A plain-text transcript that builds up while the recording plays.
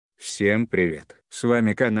Всем привет! С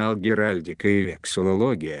вами канал Геральдика и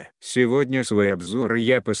Вексилология. Сегодня свой обзор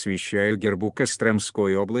я посвящаю гербу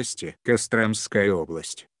Костромской области. Костромская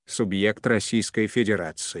область – субъект Российской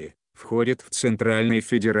Федерации. Входит в Центральный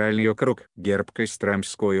федеральный округ. Герб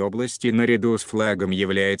Костромской области наряду с флагом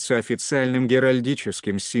является официальным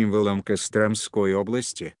геральдическим символом Костромской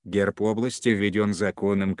области. Герб области введен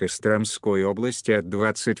законом Костромской области от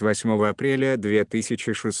 28 апреля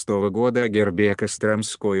 2006 года о гербе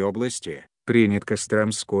Костромской области. Принят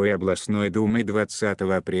Костромской областной думой 20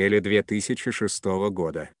 апреля 2006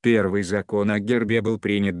 года. Первый закон о гербе был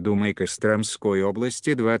принят Думой Костромской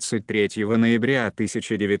области 23 ноября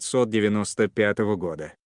 1995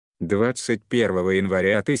 года. 21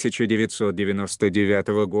 января 1999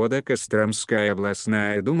 года Костромская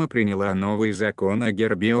областная дума приняла новый закон о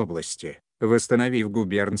гербе области, восстановив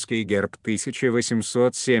губернский герб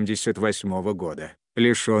 1878 года,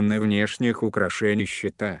 лишенный внешних украшений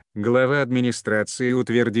щита. Глава администрации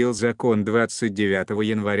утвердил закон 29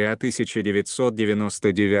 января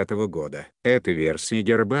 1999 года. Эта версия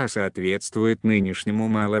герба соответствует нынешнему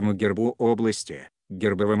малому гербу области,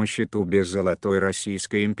 гербовому щиту без золотой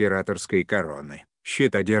российской императорской короны,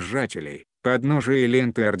 щитодержателей, подножия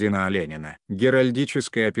ленты ордена Ленина.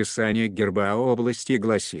 Геральдическое описание герба области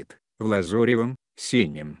гласит: в лазуревом,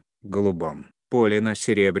 синем, голубом поле на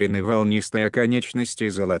серебряной волнистой оконечности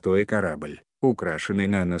золотой корабль, украшенный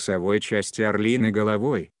на носовой части орлиной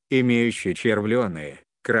головой, имеющий червленые,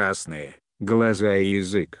 красные, глаза и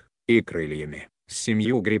язык, и крыльями, с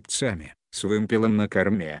 7 гребцами, с вымпелом на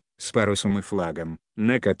корме, с парусом и флагом,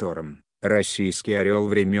 на котором российский орел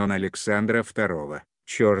времен Александра II,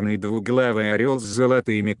 черный двуглавый орел с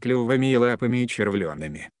золотыми клювами и лапами и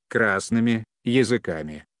червленными, красными,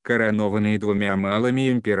 языками, коронованный 2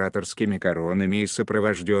 малыми императорскими коронами и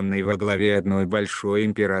сопровожденный во главе одной большой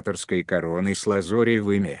императорской короной с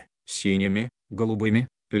лазоревыми, синими, голубыми,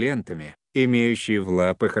 лентами, имеющий в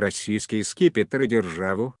лапах российский скипетр и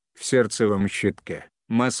державу, в сердцевом щитке,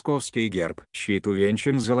 московский герб. Щит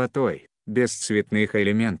увенчан золотой, без цветных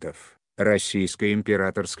элементов, российской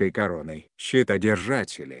императорской короной.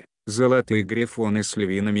 Щитодержатели – золотые грифоны с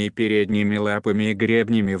львиными и передними лапами и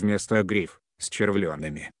гребнями вместо гриф, с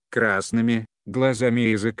червленными, красными, глазами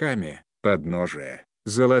и языками. Подножие –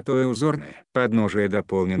 золотое узорное. Подножие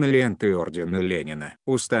дополнено лентой ордена Ленина.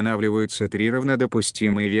 Устанавливаются 3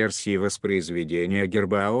 равнодопустимые версии воспроизведения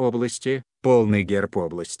герба области. Полный герб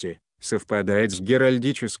области совпадает с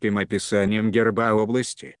геральдическим описанием герба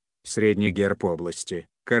области. Средний герб области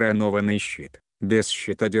 – коронованный щит, без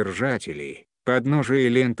щитодержателей, подножие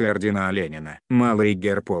ленты ордена Ленина. Малый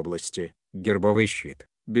герб области – гербовый щит,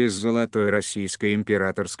 без золотой российской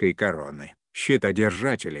императорской короны,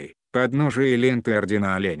 щитодержателей, подножие ленты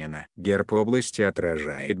ордена Ленина. Герб области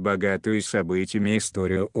отражает богатую событиями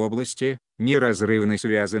историю области, неразрывно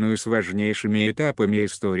связанную с важнейшими этапами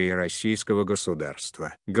истории российского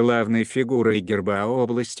государства. Главной фигурой герба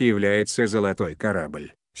области является золотой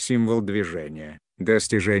корабль, символ движения,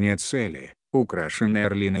 достижения цели, украшенный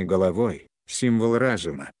орлиной головой, символ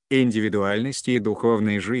разума, индивидуальности и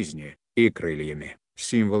духовной жизни, и крыльями,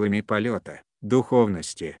 символами полета,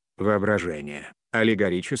 духовности, воображения.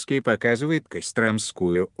 Аллегорически показывает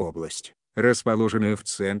Костромскую область, расположенную в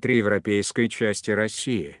центре европейской части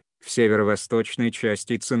России, в северо-восточной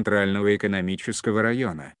части Центрального экономического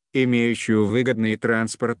района, имеющую выгодное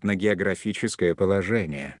транспортно-географическое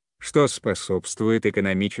положение, что способствует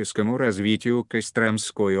экономическому развитию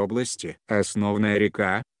Костромской области. Основная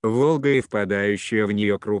река – Волга и впадающие в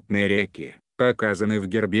нее крупные реки показаны в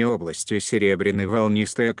гербе области серебряной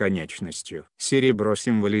волнистой оконечностью. Серебро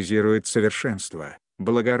символизирует совершенство,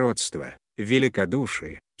 благородство,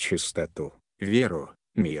 великодушие, чистоту, веру,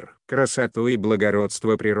 мир. Красоту и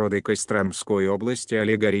благородство природы Костромской области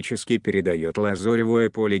аллегорически передает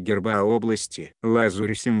лазуревое поле герба области.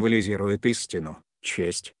 Лазурь символизирует истину,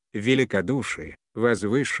 честь, великодушие,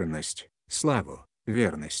 возвышенность, славу,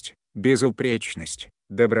 верность, безупречность,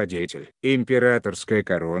 добродетель. Императорская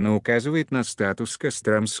корона указывает на статус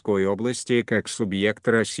Костромской области как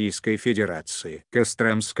субъекта Российской Федерации.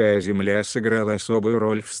 Костромская земля сыграла особую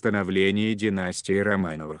роль в становлении династии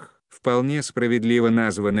Романовых. Вполне справедливо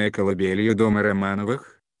названная колыбелью дома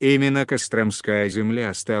Романовых, именно Костромская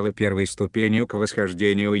земля стала первой ступенью к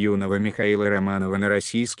восхождению юного Михаила Романова на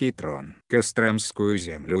российский трон. Костромскую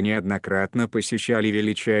землю неоднократно посещали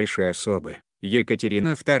величайшие особы: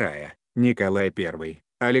 Екатерина II, Николай I,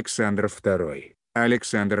 Александр II,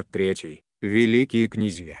 Александр III, великие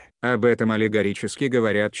князья. Об этом аллегорически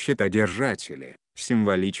говорят щитодержатели,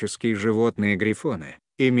 символические животные грифоны,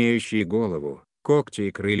 имеющие голову, когти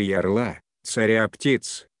и крылья орла, царя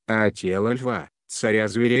птиц, а тело льва, царя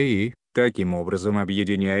зверей, таким образом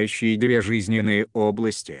объединяющий две жизненные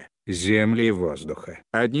области – земли и воздуха.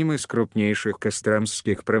 Одним из крупнейших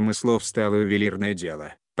костромских промыслов стало ювелирное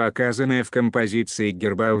дело, показанное в композиции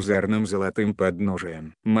герба узорным золотым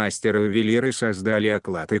подножием. Мастеры-ювелиры создали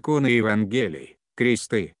оклад иконы Евангелий,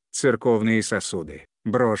 кресты, церковные сосуды,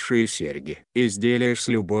 броши и серьги. Изделия с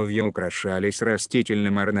любовью украшались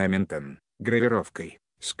растительным орнаментом, гравировкой,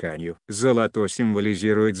 тканью. Золото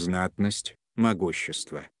символизирует знатность,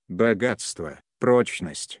 могущество, богатство,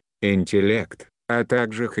 прочность, интеллект, а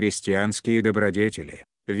также христианские добродетели,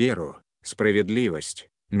 веру, справедливость,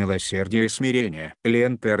 милосердие и смирение.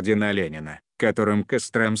 Лента ордена Ленина, которым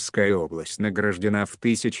Костромская область награждена в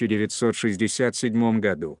 1967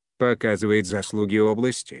 году, показывает заслуги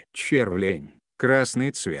области. Червлень,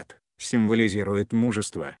 красный цвет, символизирует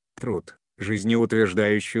мужество, труд,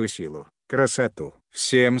 жизнеутверждающую силу, красоту.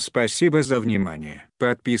 Всем спасибо за внимание.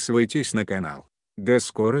 Подписывайтесь на канал. До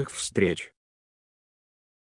скорых встреч!